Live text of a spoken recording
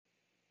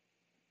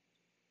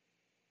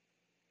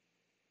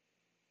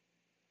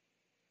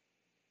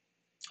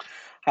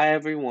Hi,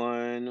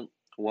 everyone.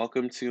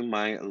 Welcome to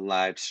my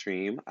live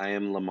stream. I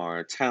am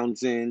Lamar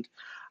Townsend.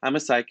 I'm a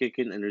psychic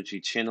and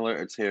energy channeler,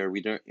 a tarot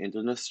reader, and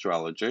an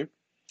astrologer.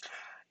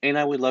 And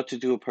I would love to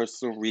do a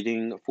personal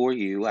reading for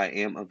you. I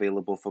am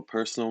available for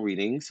personal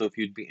readings. So if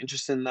you'd be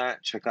interested in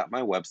that, check out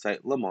my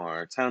website,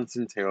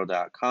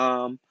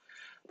 lamartownsendtarot.com.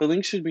 The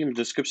link should be in the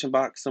description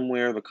box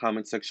somewhere, the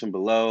comment section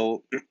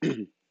below.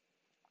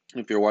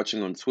 If you're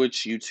watching on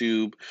Twitch,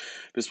 YouTube,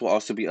 this will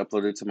also be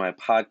uploaded to my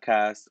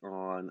podcast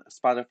on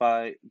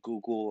Spotify,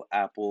 Google,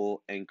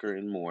 Apple, Anchor,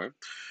 and more.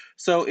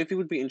 So if you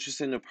would be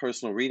interested in a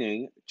personal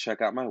reading,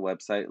 check out my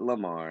website,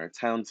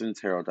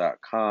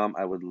 lamartownsendtarot.com.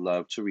 I would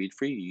love to read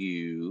for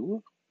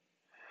you.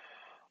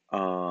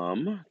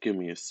 Give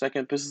me a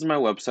second. This is my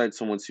website,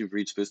 so once you've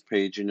reached this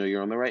page, you know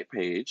you're on the right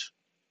page.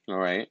 All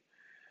right.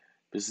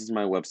 This is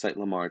my website,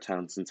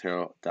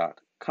 lamartownsendtarot.com.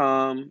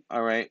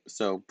 All right,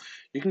 so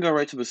you can go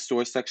right to the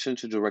store section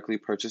to directly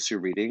purchase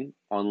your reading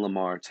on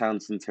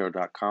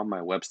lamartownsendtarot.com, my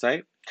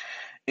website.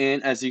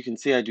 And as you can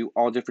see, I do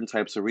all different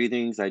types of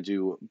readings. I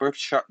do birth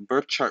chart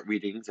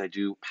readings. I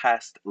do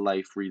past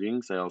life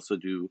readings. I also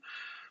do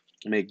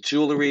make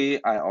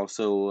jewelry. I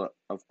also,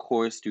 of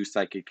course, do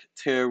psychic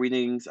tarot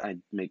readings. I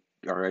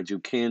do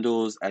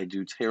candles. I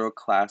do tarot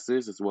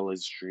classes as well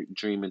as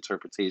dream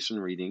interpretation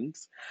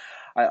readings.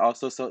 I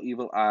also sell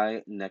Evil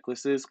Eye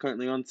necklaces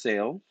currently on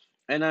sale.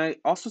 And I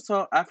also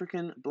sell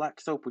African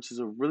black soap, which is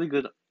a really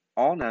good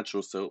all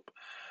natural soap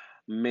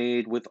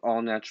made with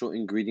all natural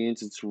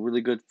ingredients. It's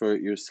really good for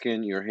your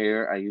skin, your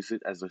hair. I use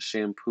it as a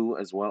shampoo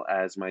as well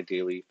as my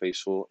daily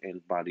facial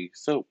and body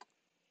soap.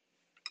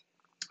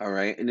 All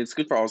right, and it's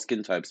good for all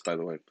skin types, by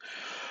the way.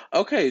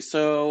 Okay,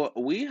 so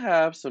we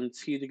have some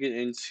tea to get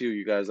into,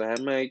 you guys. I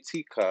have my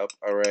teacup,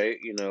 all right,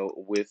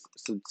 with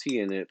some tea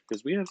in it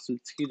because we have some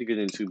tea to get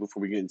into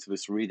before we get into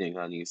this reading,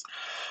 honeys.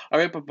 All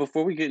right, but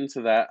before we get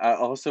into that, I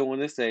also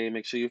want to say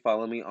make sure you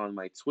follow me on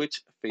my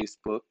Twitch,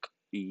 Facebook,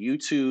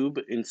 YouTube,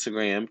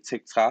 Instagram,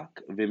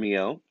 TikTok,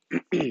 Vimeo,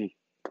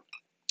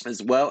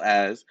 as well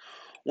as,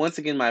 once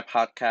again, my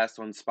podcast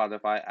on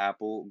Spotify,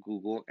 Apple,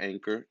 Google,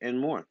 Anchor, and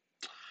more.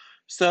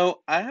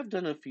 So, I have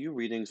done a few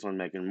readings on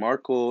Meghan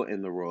Markle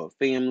and the royal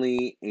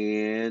family,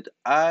 and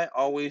I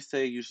always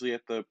say, usually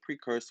at the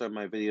precursor of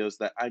my videos,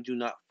 that I do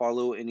not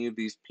follow any of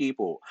these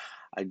people.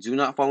 I do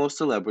not follow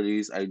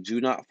celebrities. I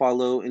do not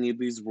follow any of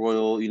these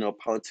royal,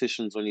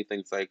 politicians or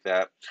anything like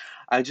that.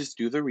 I just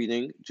do the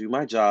reading, do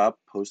my job,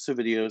 post the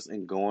videos,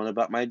 and go on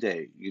about my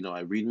day. I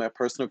read my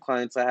personal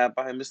clients I have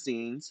behind the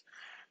scenes,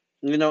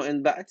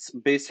 and that's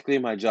basically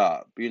my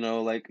job, and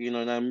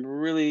I'm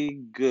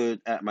really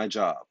good at my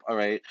job, all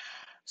right?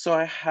 So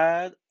I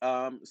had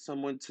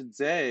someone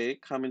today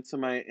come into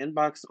my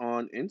inbox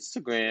on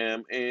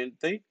Instagram and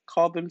they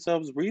called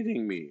themselves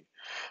reading me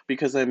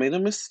because I made a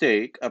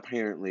mistake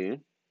apparently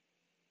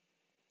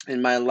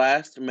in my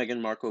last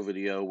Meghan Markle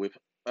video with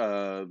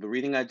the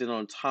reading I did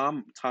on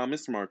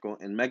Thomas Markle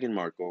and Meghan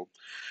Markle.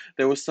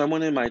 There was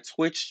someone in my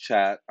Twitch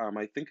chat,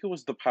 I think it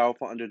was the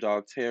Powerful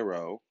Underdog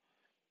Tarot.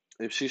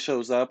 If she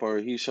shows up or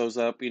he shows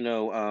up,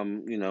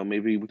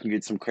 maybe we can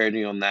get some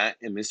clarity on that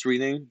in this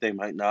reading. They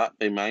might not,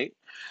 they might.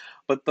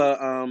 But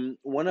the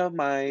one of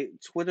my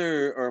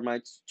Twitter or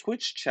my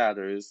Twitch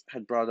chatters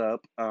had brought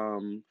up,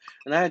 and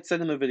I had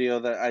said in the video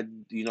that I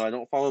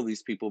don't follow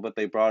these people, but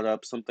they brought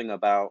up something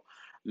about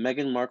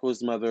Meghan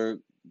Markle's mother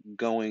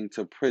going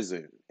to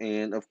prison.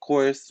 And of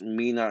course,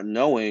 me not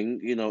knowing,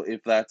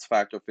 if that's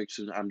fact or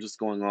fiction, I'm just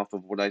going off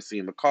of what I see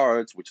in the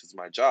cards, which is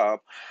my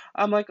job.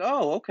 I'm like,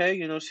 oh, okay,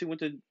 she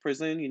went to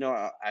prison.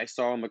 I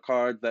saw on the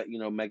card that,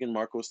 Meghan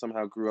Markle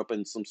somehow grew up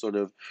in some sort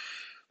of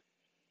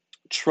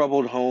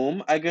troubled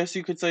home, I guess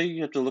you could say.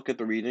 You have to look at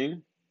the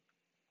reading.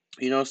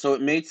 So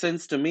it made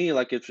sense to me,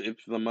 like if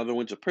the mother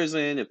went to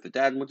prison, if the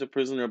dad went to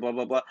prison, or blah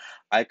blah blah,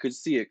 I could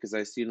see it because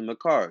I see it in the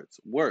cards.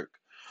 Work.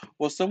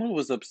 Well, someone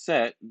was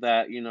upset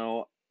that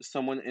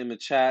someone in the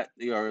chat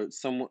or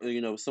someone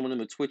in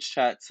the Twitch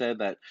chat said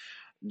that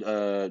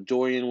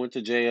Dorian went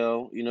to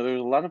jail. There's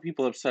a lot of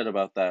people upset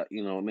about that.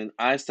 I mean,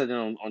 I said it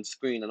on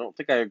screen. I don't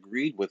think I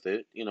agreed with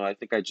it. I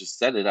think I just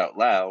said it out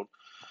loud.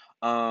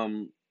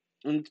 Um,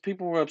 and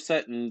people were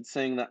upset and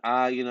saying that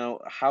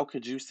how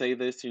could you say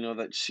this?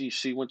 That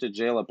she went to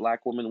jail, a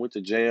black woman went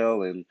to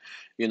jail, and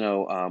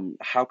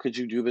how could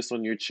you do this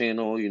on your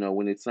channel?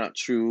 When it's not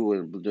true,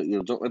 and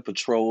don't let the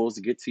trolls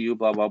get to you.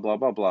 Blah blah blah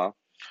blah blah.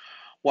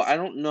 Well, I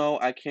don't know.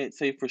 I can't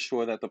say for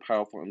sure that the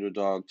Powerful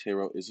Underdog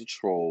Tarot is a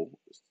troll.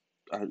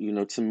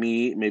 To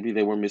me, maybe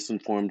they were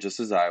misinformed just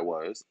as I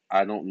was.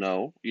 I don't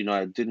know.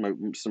 I did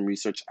some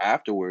research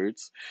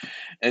afterwards,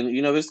 and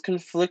there's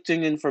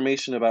conflicting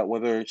information about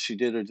whether she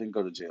did or didn't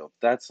go to jail.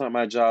 That's not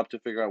my job to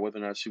figure out whether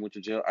or not she went to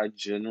jail. I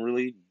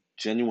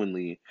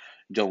genuinely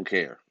don't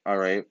care. All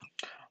right.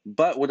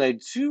 But what I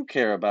do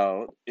care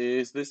about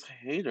is this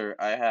hater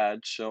I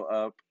had show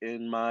up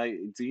in my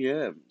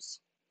DMs.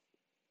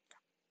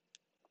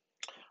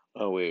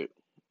 Oh wait,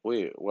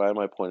 why am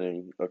I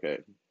pointing? Okay,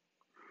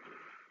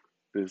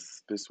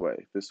 this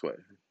way, this way,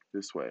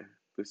 this way,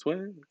 this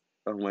way.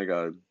 Oh my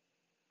God,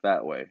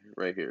 that way,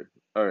 right here.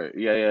 All right,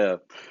 yeah, yeah.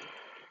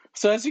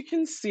 So as you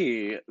can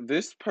see,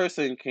 this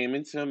person came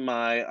into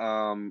my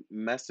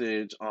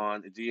message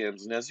on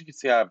DMs, and as you can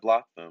see, I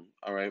blocked them.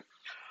 All right,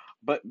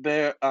 but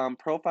their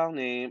profile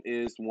name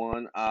is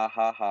one ah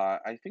ha ha.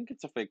 I think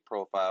it's a fake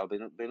profile.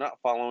 They're not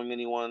following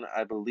anyone.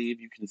 I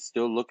believe you can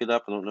still look it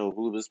up. I don't know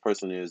who this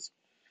person is,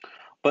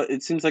 but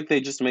it seems like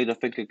they just made a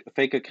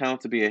fake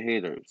account to be a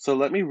hater. So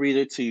let me read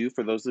it to you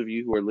for those of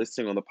you who are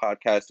listening on the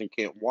podcast and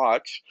can't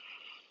watch.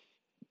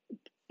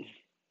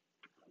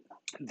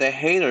 The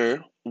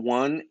hater,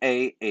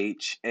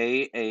 1AHAAHH,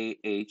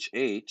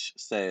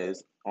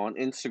 says on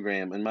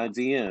Instagram in my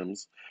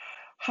DMs,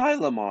 "Hi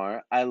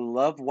Lamar, I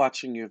love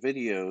watching your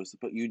videos,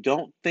 but you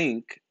don't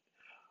think."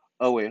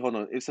 Oh, wait, hold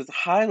on. It says,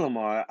 "Hi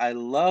Lamar, I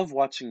love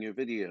watching your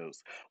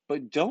videos,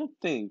 but don't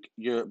think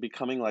you're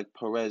becoming like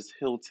Perez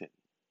Hilton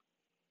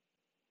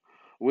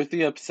with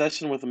the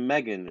obsession with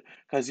Megan,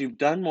 because you've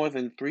done more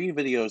than 3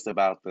 videos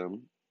about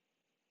them."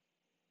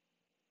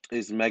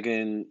 Is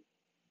Megan,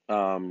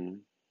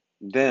 um,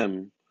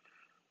 them?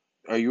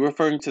 Are you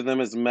referring to them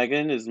as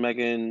Megan? Is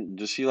Megan,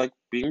 does she like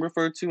being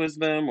referred to as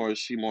them, or is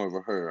she more of a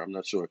her? I'm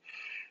not sure.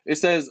 It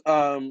says,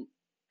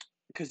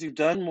 because you've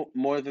done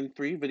more than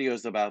 3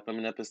 videos about them,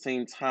 and at the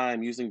same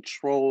time using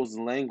trolls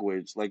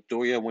language like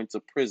Doria went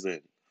to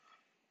prison.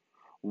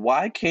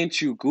 Why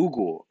can't you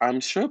Google?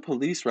 I'm sure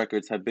police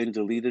records have been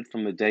deleted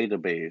from the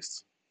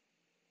database.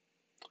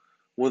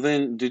 Well,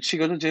 then, did she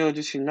go to jail or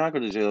did she not go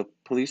to jail?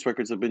 Police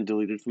records have been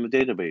deleted from the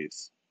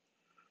database.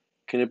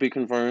 Can it be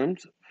confirmed?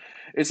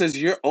 It says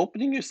you're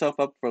opening yourself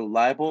up for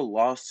libel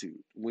lawsuit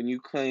when you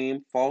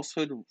claim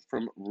falsehood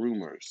from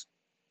rumors.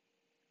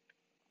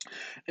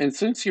 And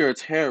since you're a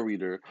tarot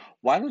reader,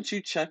 why don't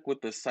you check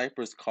with the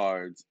Cypress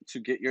cards to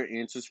get your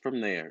answers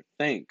from there?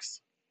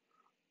 Thanks.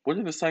 What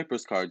are the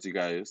Cypress cards, you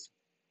guys?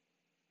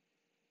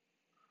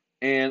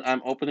 And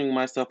I'm opening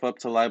myself up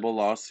to libel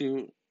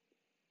lawsuit.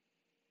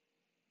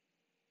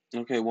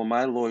 Okay, well,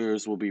 my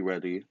lawyers will be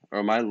ready,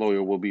 or my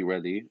lawyer will be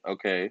ready.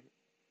 Okay.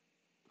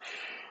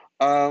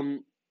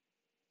 Um,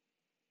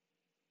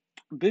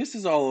 this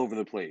is all over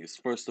the place.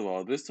 First of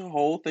all, this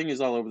whole thing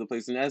is all over the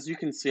place, and as you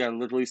can see, I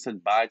literally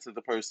said bye to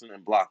the person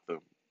and blocked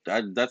them.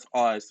 That's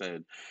all I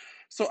said.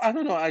 So I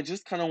don't know. I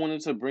just kind of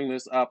wanted to bring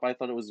this up. I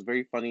thought it was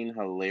very funny and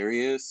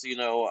hilarious.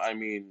 I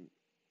mean,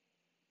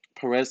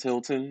 Perez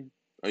Hilton.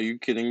 Are you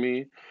kidding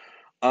me?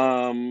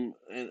 Shout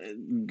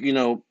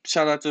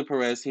out to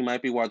Perez. He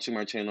might be watching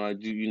my channel. I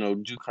do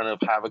kind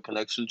of have a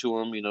connection to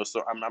him.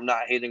 So I'm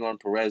not hating on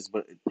Perez,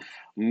 but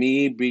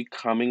me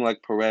becoming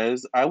like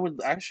Perez, I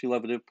would actually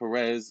love it if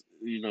Perez,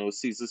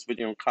 sees this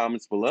video and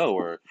comments below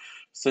or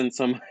send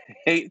some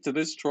hate to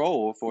this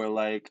troll for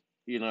like,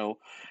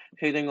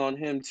 hating on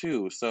him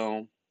too.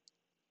 So.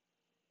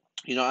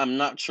 I'm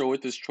not sure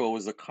what this troll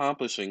is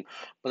accomplishing,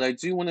 but I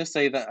do want to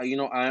say that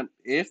I'm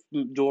if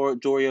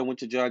Doria went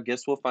to jail, I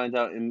guess we'll find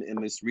out in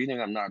this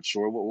reading. I'm not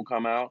sure what will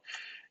come out.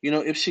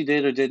 If she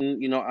did or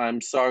didn't,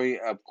 I'm sorry.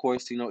 Of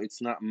course, it's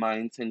not my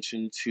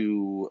intention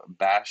to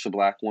bash a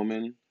black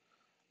woman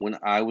when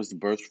I was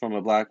birthed from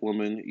a black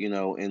woman.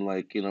 And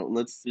like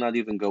let's not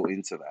even go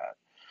into that.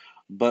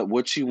 But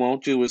what you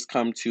won't do is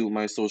come to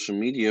my social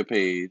media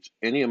page,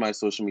 any of my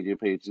social media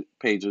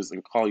pages,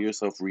 and call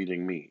yourself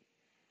reading me.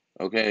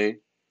 Okay,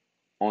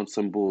 on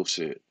some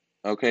bullshit.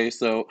 Okay,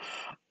 so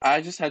I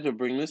just had to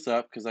bring this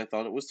up because I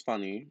thought it was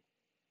funny.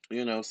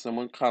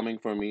 Someone coming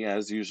for me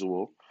as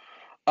usual.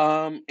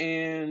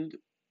 And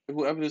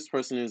whoever this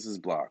person is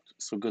blocked.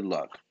 So good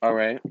luck. All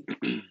right.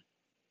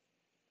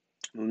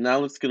 Now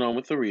let's get on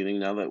with the reading.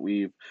 Now that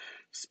we've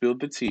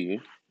spilled the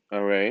tea.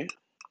 All right.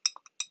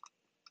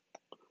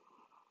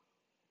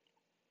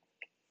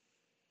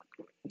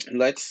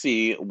 Let's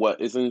see what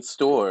is in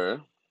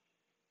store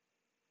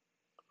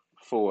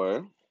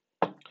for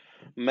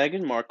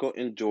Meghan Markle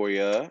and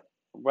Doria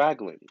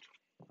Ragland.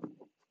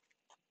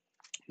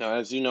 Now,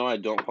 as you know, I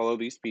don't follow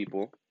these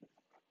people.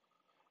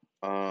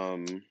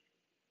 Um,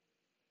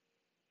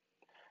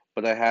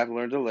 But I have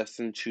learned a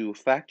lesson to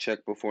fact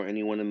check before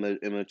anyone in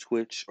the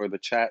Twitch or the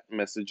chat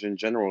message in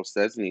general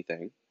says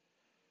anything.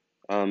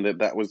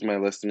 That was my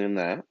lesson in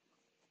that.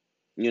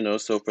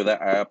 So for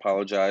that I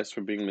apologize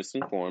for being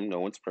misinformed. No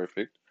one's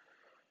perfect,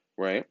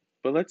 right?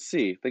 But let's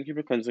see. Thank you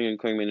for cleansing and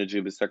clearing me energy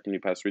of second you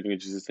past reading in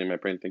Jesus' name. I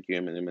pray and thank you.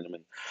 Amen. Amen. Amen.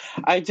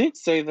 I did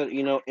say that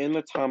in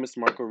the Thomas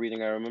Markle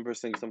reading, I remember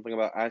saying something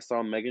about I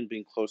saw Megan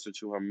being closer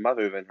to her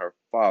mother than her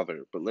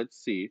father. But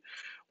let's see.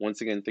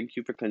 Once again, thank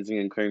you for cleansing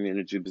and clearing the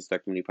energy of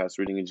second you past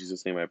reading in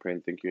Jesus' name. I pray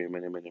and thank you.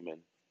 Amen. Amen. Amen.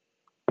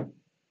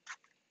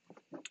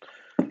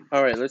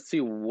 All right. Let's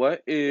see.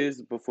 What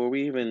is before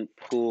we even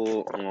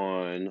pull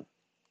on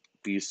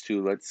these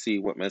two? Let's see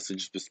what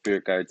message the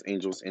spirit guides,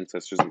 angels,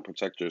 ancestors, and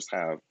protectors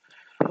have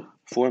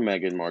for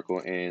Meghan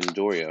Markle and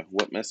Doria.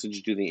 What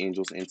message do the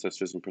angels,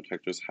 ancestors, and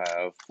protectors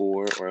have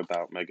for or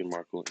about Meghan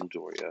Markle and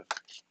Doria?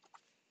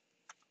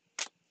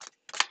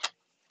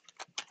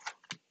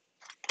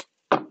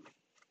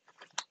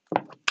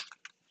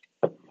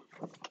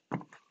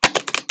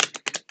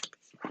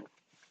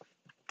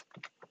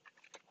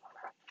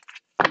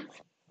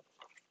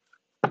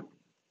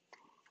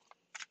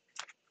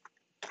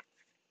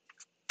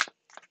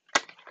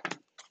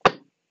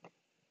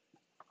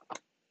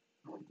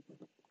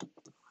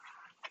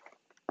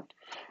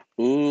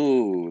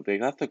 Ooh, they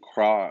got the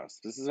cross.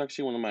 This is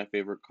actually one of my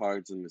favorite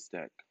cards in this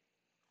deck.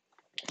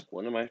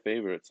 One of my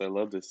favorites. I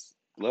love this.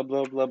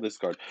 Love this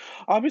card.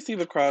 Obviously,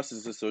 the cross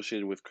is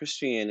associated with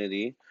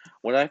Christianity.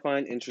 What I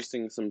find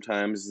interesting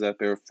sometimes is that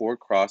there are four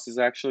crosses,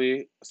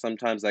 actually.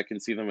 Sometimes I can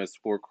see them as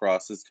four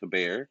crosses to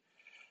bear.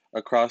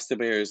 A cross to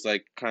bear is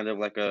like kind of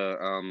like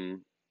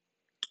an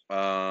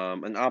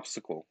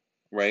obstacle,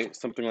 right?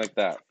 Something like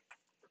that.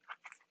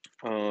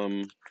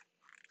 Um,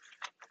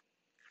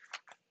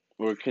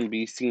 or it can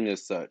be seen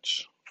as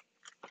such.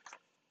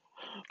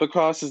 The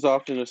cross is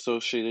often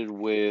associated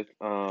with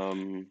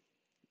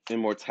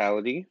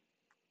immortality,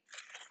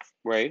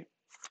 right?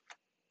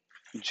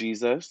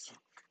 Jesus,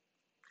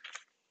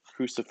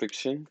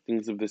 crucifixion,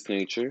 things of this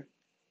nature.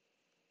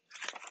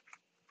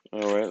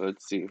 All right,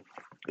 let's see.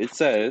 It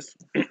says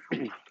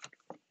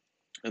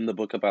in the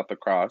book about the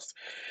cross,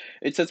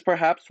 it says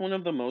perhaps one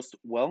of the most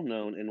well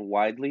known and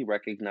widely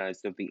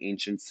recognized of the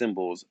ancient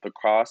symbols, the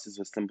cross is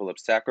a symbol of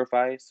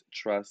sacrifice,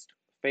 trust,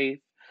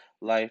 faith,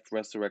 life,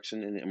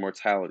 resurrection, and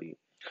immortality.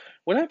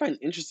 What I find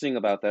interesting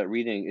about that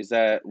reading is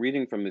that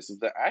reading from this is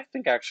that I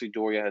think actually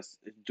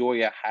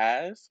Doria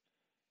has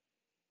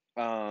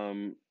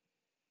um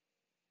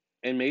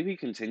and maybe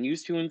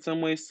continues to in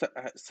some ways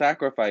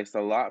sacrifice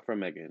a lot for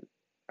Megan,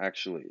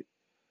 actually.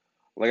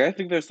 Like I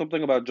think there's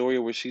something about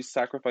Doria where she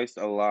sacrificed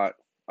a lot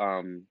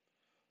um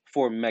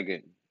for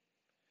Megan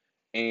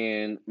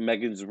and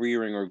Megan's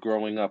rearing or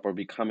growing up or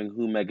becoming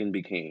who Megan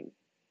became.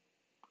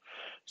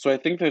 So I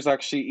think there's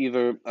actually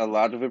either a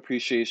lot of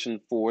appreciation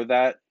for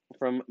that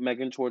from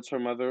Megan towards her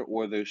mother,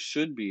 or there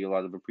should be a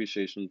lot of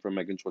appreciation from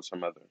Megan towards her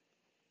mother.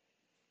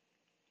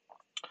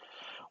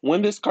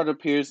 When this card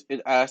appears, it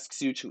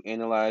asks you to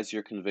analyze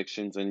your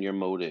convictions and your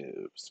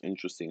motives.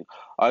 Interesting.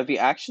 Are the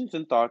actions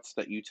and thoughts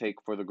that you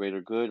take for the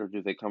greater good, or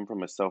do they come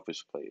from a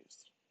selfish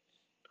place?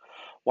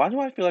 Why do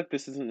I feel like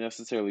this isn't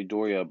necessarily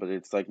Doria, but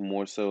it's like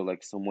more so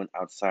like someone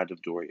outside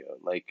of Doria?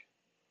 Like,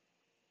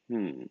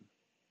 hmm.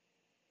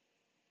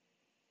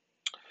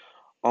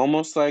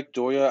 Almost like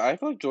Doria, I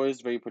feel like Doria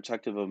is very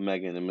protective of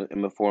Megan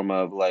in the form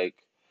of like,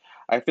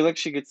 I feel like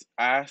she gets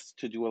asked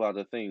to do a lot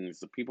of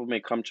things. People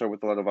may come to her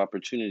with a lot of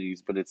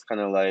opportunities, but it's kind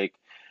of like,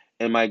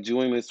 am I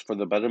doing this for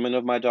the betterment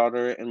of my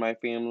daughter and my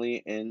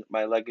family and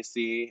my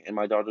legacy and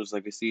my daughter's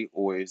legacy,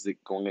 or is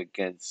it going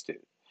against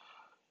it?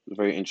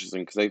 Very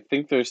interesting because I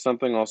think there's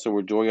something also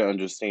where Doria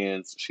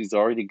understands she's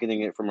already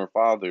getting it from her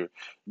father.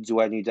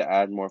 Do I need to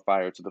add more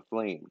fire to the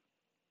flame?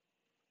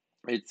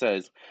 It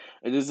says,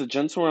 "It is a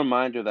gentle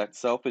reminder that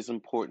self is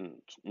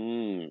important."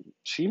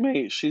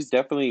 She's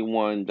definitely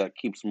one that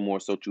keeps more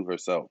so to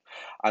herself.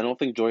 I don't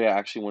think Joya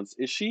actually wants.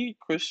 Is she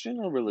Christian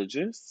or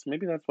religious?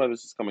 Maybe that's why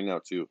this is coming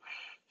out too.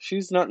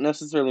 She's not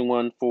necessarily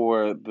one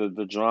for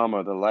the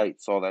drama, the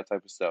lights, all that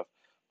type of stuff.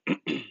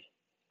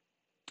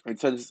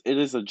 It says, "It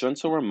is a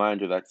gentle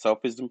reminder that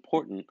self is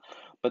important,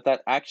 but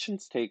that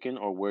actions taken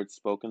or words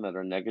spoken that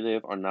are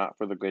negative are not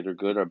for the greater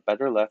good are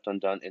better left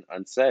undone and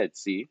unsaid."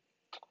 See?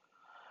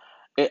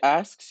 It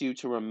asks you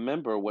to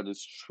remember what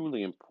is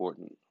truly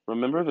important.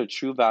 Remember the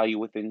true value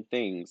within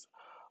things,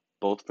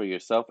 both for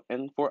yourself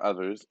and for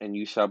others, and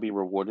you shall be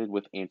rewarded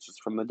with answers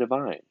from the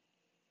divine.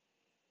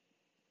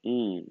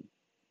 Mm.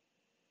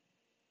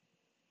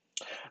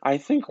 I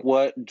think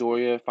what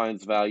Doria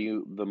finds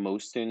value the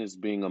most in is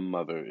being a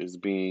mother, is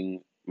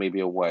being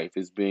maybe a wife,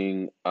 is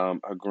being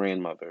a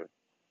grandmother.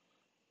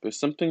 There's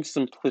something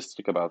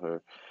simplistic about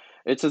her.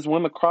 It says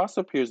when the cross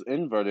appears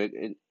inverted,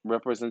 it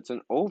represents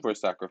an over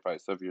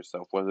sacrifice of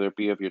yourself, whether it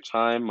be of your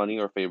time, money,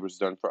 or favors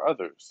done for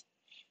others.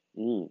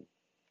 Mm.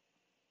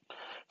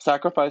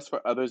 Sacrifice for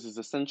others is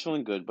essential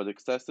and good, but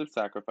excessive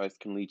sacrifice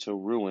can lead to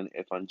ruin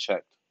if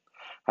unchecked.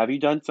 Have you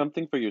done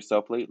something for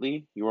yourself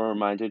lately? You are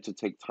reminded to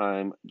take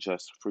time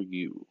just for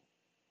you.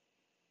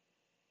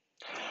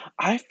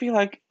 I feel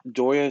like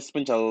Doria has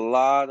spent a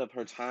lot of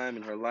her time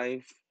in her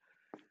life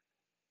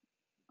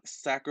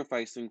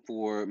sacrificing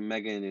for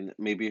Megan and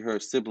maybe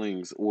her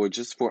siblings or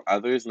just for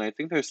others. And I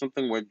think there's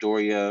something where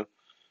Doria,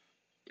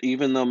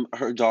 even though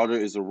her daughter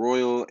is a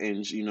royal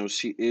and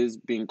she is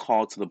being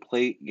called to the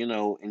plate,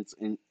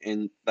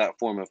 in that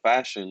form of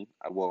fashion.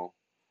 Well,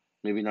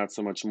 maybe not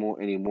so much more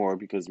anymore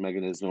because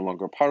Megan is no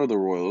longer part of the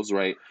Royals,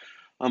 right?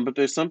 But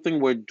there's something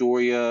where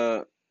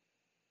Doria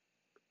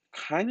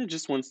kind of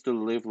just wants to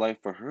live life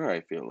for her,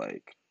 I feel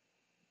like.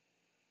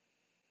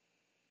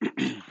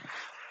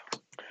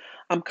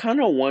 I'm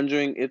kind of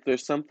wondering if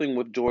there's something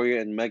with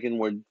Doria and Megan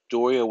where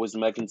Doria was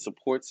Megan's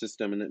support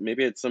system, and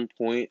maybe at some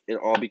point it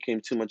all became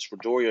too much for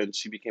Doria and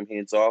she became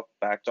hands off,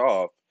 backed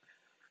off.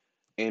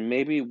 And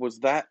maybe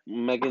was that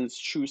Megan's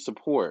true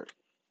support?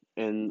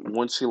 And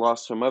once she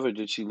lost her mother,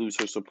 did she lose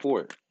her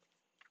support?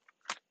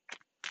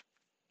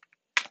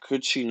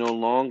 Could she no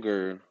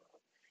longer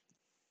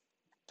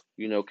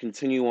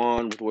continue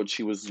on with what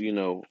she was,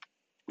 the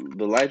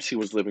life she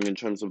was living in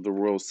terms of the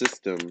royal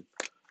system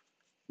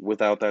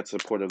without that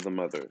support of the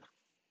mother.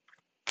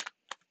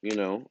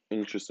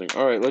 Interesting.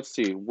 All right, let's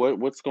see.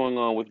 What's going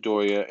on with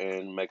Doria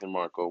and Meghan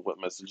Markle? What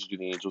message do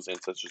the angels,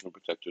 ancestors, and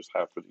protectors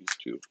have for these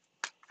two?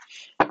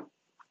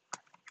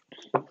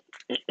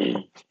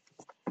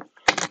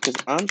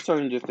 Because I'm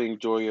starting to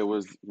think Doria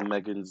was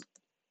Megan's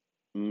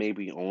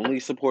maybe only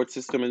support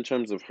system in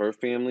terms of her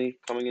family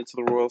coming into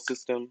the royal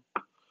system.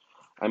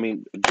 I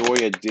mean,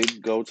 Doria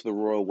did go to the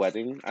royal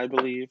wedding, I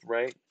believe,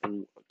 right?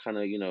 And kind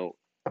of,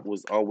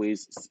 was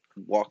always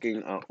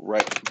walking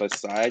right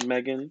beside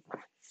Megan.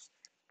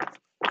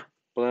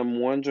 But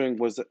I'm wondering,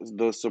 was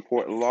the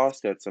support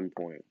lost at some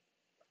point?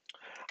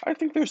 I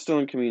think they're still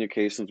in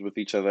communications with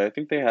each other. I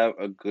think they have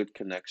a good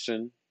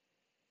connection.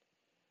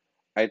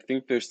 I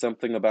think there's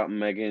something about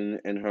Megan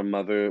and her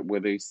mother where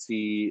they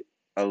see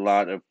a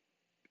lot of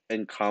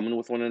in common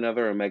with one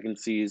another, or Megan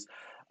sees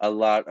a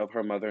lot of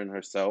her mother and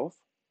herself.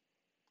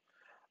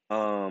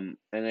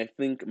 And I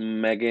think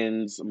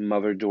Megan's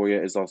mother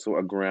Doria is also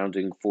a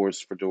grounding force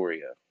for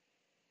Doria.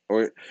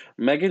 Or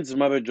Megan's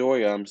mother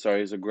Doria, I'm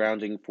sorry, is a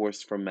grounding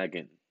force for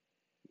Megan.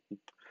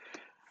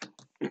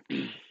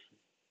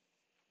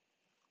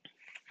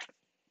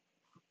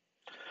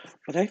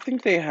 But I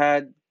think they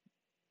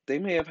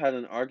may have had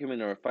an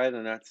argument or a fight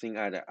or not seeing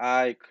eye to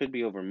eye. Could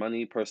be over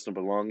money,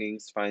 personal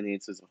belongings,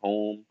 finances,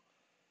 home,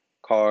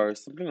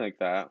 cars, something like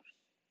that.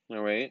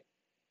 All right.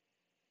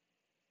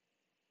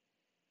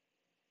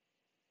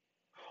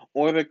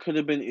 Or there could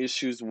have been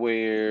issues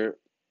where,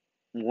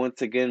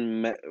 once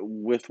again,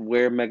 with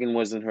where Megan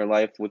was in her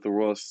life with the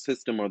royal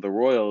system or the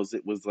royals,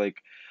 it was like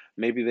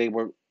maybe they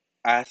were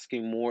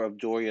asking more of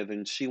Doria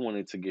than she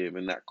wanted to give,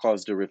 and that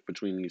caused a rift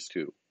between these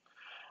two.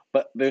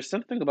 But there's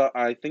something about,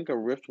 I think a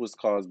rift was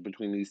caused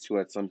between these two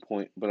at some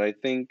point, but I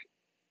think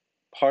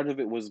part of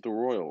it was the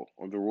royal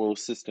or the royal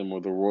system or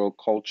the royal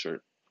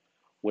culture,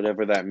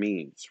 whatever that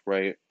means,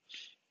 right?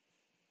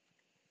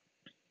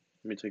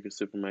 Let me take a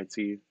sip of my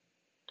tea.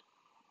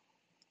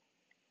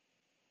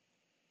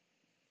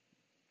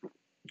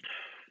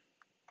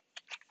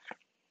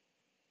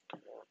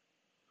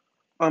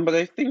 But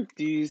I think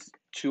these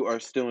two are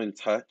still in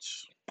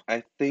touch.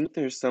 I think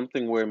there's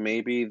something where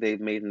maybe they've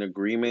made an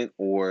agreement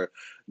or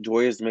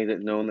Doria's made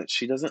it known that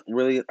she doesn't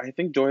really, I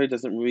think Doria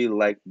doesn't really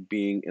like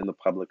being in the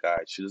public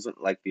eye. She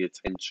doesn't like the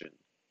attention.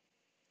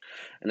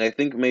 And I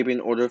think maybe in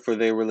order for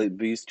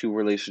these two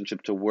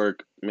relationship to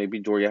work, maybe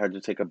Doria had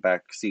to take a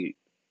back seat.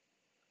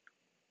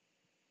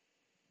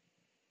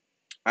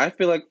 I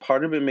feel like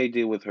part of it may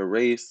deal with her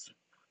race,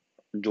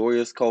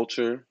 Doria's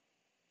culture,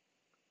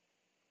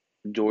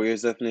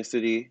 Doria's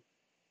ethnicity.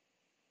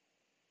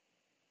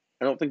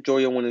 I don't think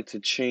Doria wanted to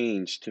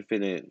change to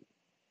fit in.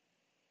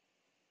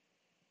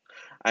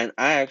 And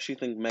I actually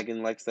think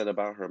Megan likes that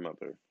about her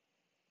mother.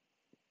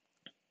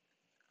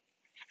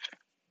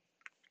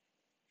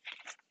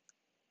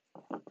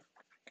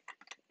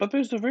 But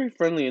there's a very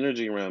friendly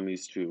energy around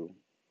these two.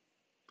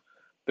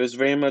 There's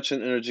very much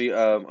an energy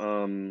of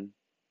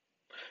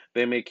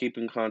they may keep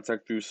in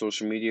contact through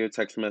social media,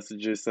 text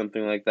messages,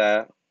 something like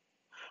that.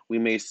 We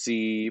may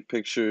see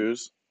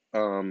pictures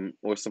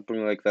or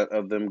something like that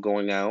of them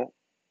going out,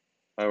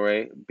 all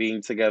right,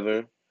 being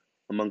together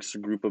amongst a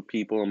group of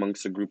people,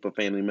 amongst a group of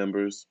family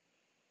members.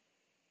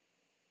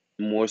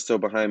 More so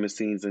behind the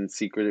scenes and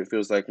secret, it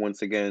feels like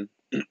once again.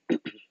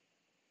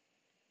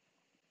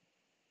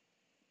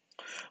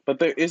 But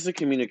there is a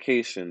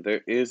communication.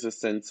 There is a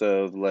sense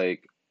of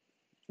like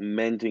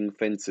mending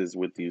fences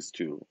with these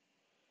two.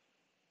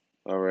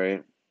 All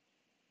right.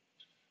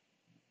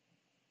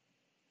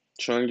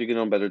 Trying to get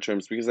on better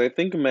terms because I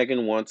think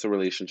Megan wants a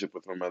relationship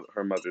with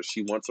her mother.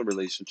 She wants a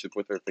relationship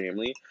with her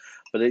family,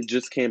 but it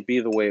just can't be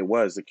the way it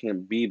was. It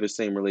can't be the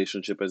same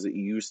relationship as it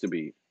used to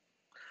be.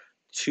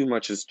 Too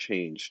much has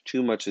changed.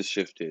 Too much has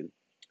shifted.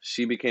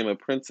 She became a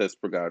princess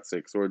for God's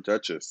sakes, or a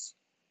duchess,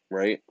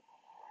 right?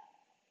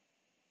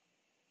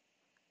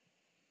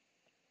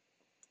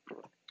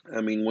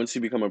 I mean, once you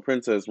become a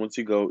princess, once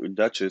you go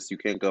duchess, you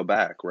can't go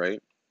back,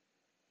 right?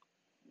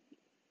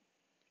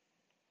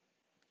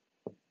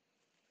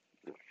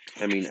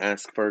 I mean,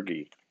 ask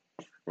Fergie,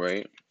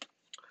 right?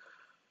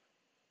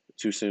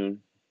 Too soon.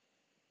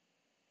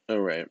 All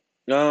right.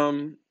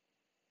 Um,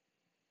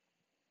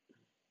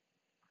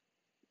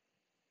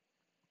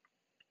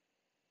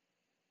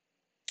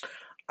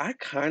 I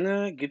kind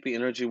of get the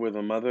energy where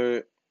the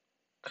mother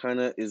kind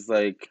of is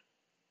like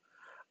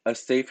a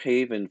safe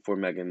haven for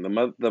Megan.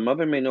 The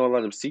mother may know a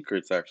lot of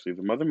secrets, actually.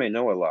 The mother may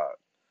know a lot.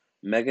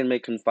 Megan may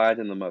confide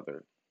in the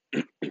mother.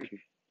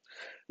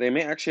 They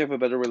may actually have a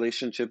better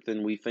relationship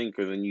than we think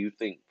or than you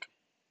think.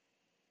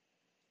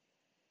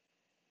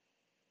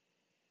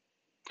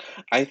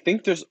 I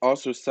think there's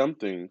also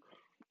something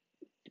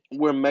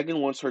where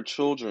Megan wants her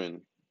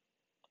children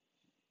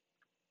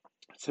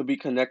to be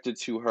connected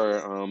to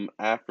her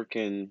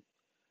African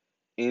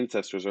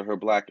ancestors or her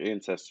black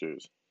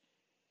ancestors.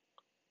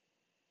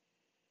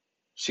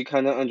 She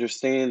kind of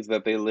understands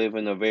that they live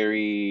in a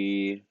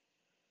very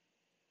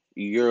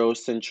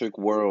Eurocentric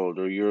world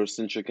or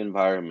Eurocentric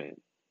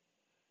environment.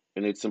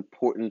 And it's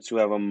important to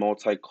have a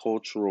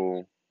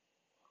multicultural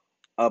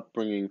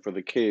upbringing for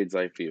the kids,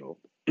 I feel.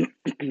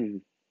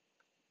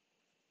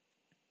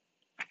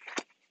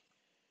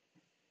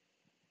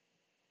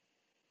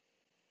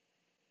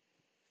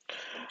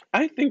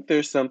 I think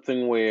there's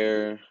something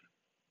where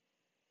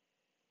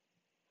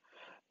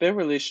Their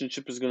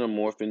relationship is gonna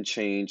morph and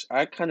change.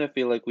 I kind of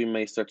feel like we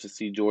may start to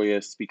see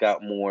Doria speak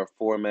out more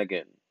for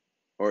Megan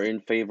or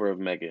in favor of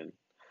Megan.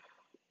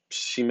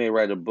 She may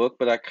write a book,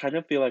 but I kind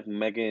of feel like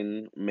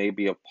Megan may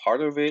be a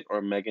part of it,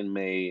 or Megan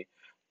may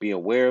be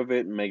aware of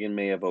it. Megan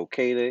may have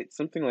okayed it,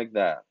 something like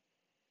that.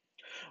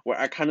 Where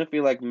I kind of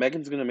feel like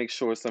Megan's gonna make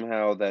sure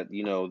somehow that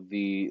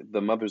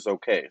the mother's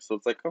okay. So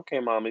it's like, okay,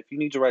 mom, if you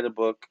need to write a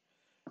book,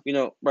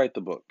 write the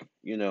book.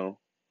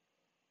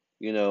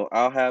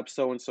 I'll have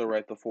so and so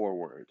write the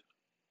foreword,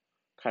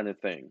 kind of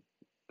thing.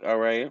 All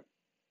right.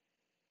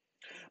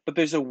 But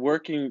there's a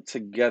working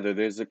together.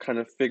 There's a kind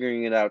of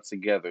figuring it out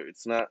together.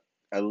 It's not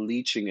a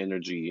leeching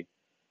energy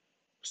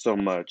so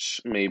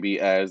much, maybe,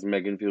 as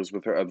Megan feels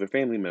with her other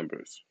family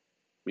members,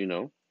 you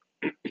know,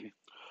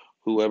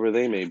 whoever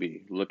they may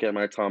be. Look at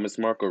my Thomas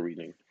Marco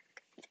reading.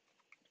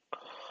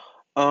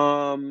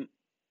 Um,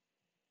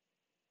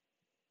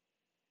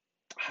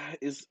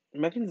 is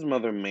Megan's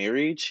mother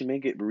married? She may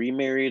get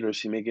remarried, or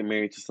she may get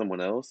married to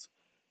someone else.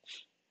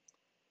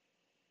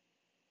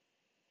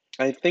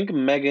 I think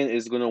Megan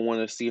is gonna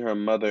want to see her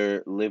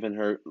mother live in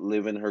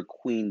her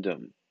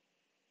queendom.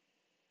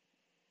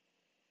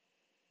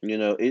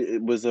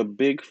 It was a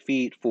big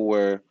feat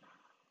for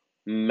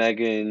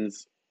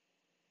Megan's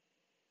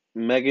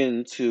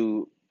Megan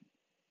to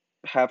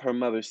have her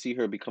mother see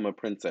her become a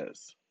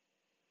princess.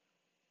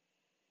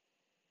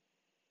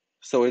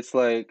 So it's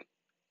like,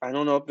 I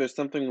don't know if there's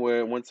something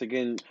where, once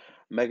again,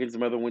 Megan's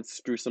mother went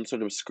through some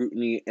sort of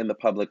scrutiny in the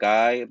public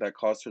eye that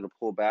caused her to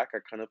pull back. I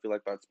kind of feel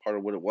like that's part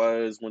of what it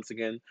was, once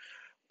again.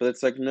 But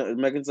it's like, no,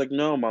 Megan's like,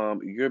 no, mom,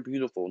 you're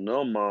beautiful.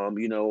 No, mom,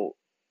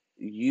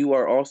 you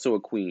are also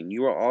a queen.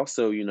 You are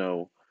also,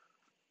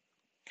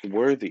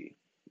 worthy.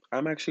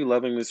 I'm actually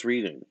loving this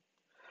reading.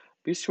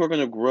 These two are going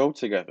to grow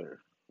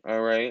together.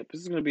 All right.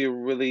 This is going to be a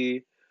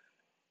really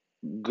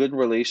good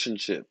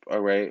relationship. All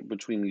right.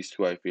 Between these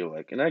two, I feel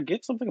like. And I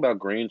get something about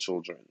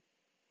grandchildren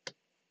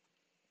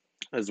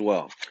as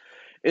well.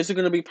 Is it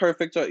going to be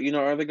perfect? Are they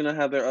going to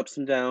have their ups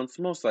and downs?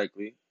 Most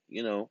likely.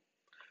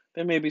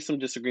 There may be some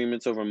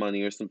disagreements over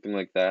money or something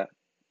like that.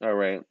 All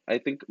right. I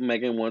think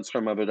Megan wants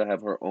her mother to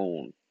have her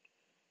own.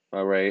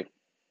 All right.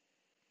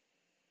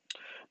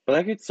 But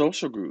I get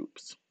social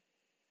groups.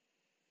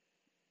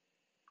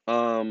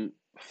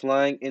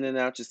 Flying in and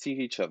out to see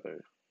each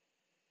other.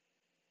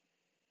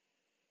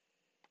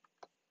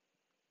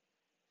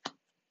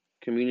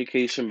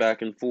 Communication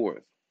back and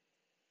forth.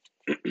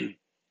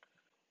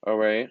 All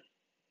right.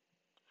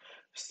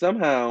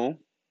 Somehow,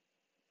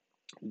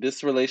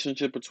 this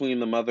relationship between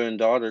the mother and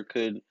daughter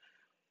could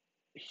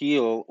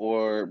heal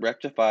or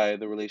rectify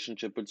the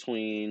relationship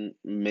between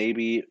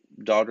maybe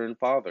daughter and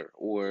father,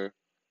 or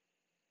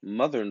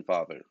mother and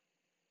father.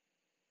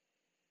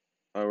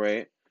 All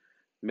right.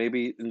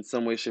 Maybe in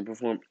some way, shape, or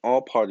form,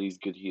 all parties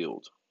get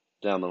healed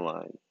down the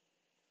line.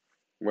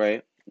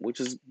 Right. Which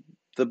is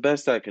the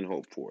best I can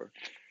hope for.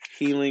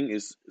 Healing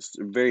is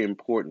very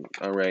important.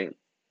 All right.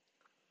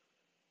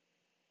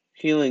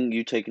 Healing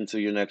you take into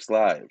your next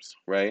lives.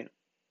 Right.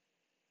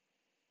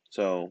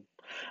 So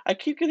I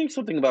keep getting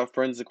something about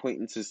friends,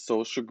 acquaintances,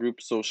 social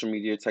groups, social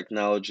media,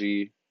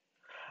 technology.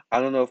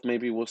 I don't know if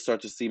maybe we'll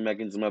start to see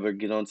Megan's mother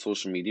get on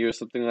social media or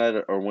something like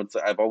that, or once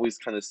I've always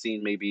kind of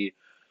seen maybe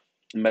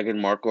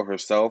Meghan Markle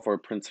herself or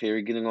Prince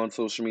Harry getting on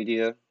social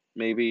media,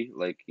 maybe,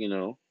 like,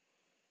 and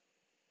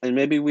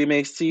maybe we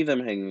may see them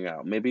hanging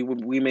out. Maybe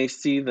we may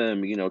see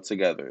them,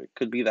 together. It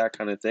could be that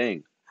kind of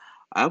thing.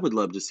 I would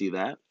love to see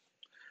that.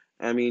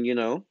 I mean,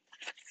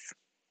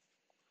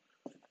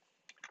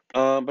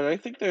 but I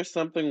think there's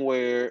something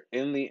where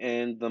in the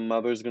end the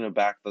mother's gonna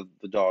back the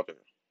daughter.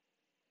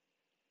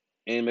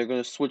 And they're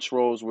gonna switch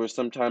roles where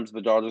sometimes the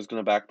daughter's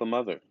gonna back the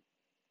mother.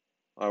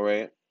 All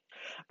right.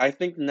 I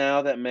think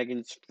now that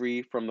Megan's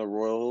free from the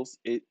royals,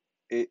 it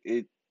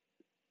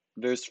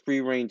there's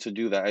free reign to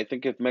do that. I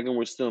think if Megan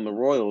were still in the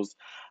royals,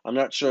 I'm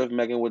not sure if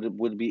Megan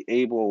would be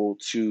able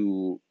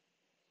to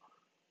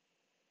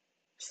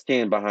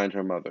stand behind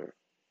her mother,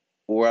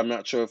 or I'm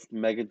not sure if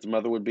Megan's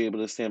mother would be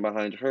able to stand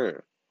behind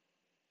her.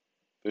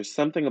 There's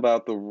something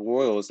about the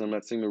royals. I'm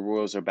not saying the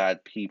royals are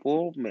bad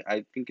people.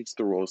 I think it's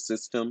the royal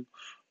system,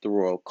 the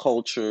royal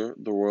culture,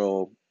 the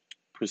royal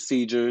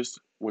procedures,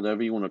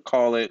 whatever you want to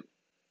call it,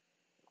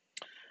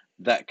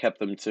 that kept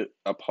them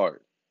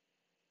apart.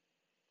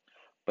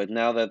 But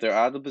now that they're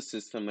out of the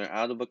system, they're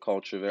out of the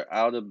culture, they're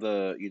out of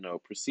the,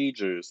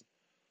 procedures,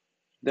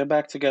 they're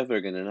back together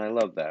again, and I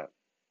love that.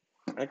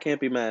 I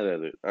can't be mad at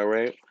it, all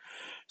right?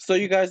 So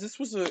you guys, this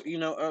was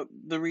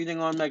the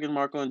reading on Meghan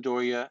Markle and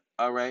Doria,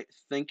 all right?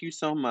 Thank you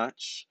so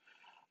much.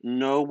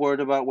 No word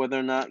about whether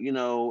or not,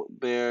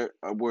 there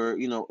were,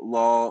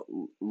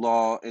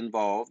 law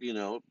involved,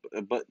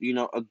 but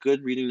a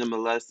good reading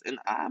nonetheless, and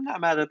I'm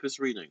not mad at this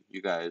reading,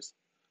 you guys.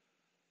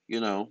 You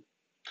know,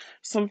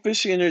 some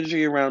fishy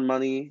energy around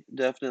money,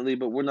 definitely,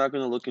 but we're not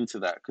going to look into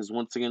that because,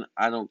 once again,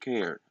 I don't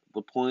care.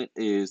 The point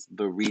is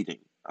the reading,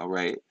 all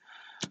right?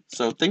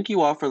 So, thank you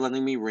all for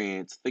letting me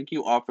rant. Thank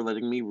you all for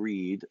letting me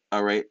read,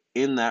 all right,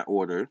 in that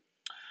order,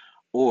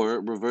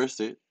 or reverse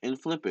it and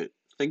flip it.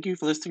 Thank you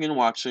for listening and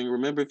watching.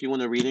 Remember, if you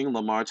want a reading,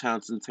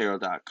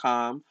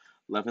 LamarTownsendTarot.com.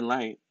 Love and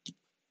light.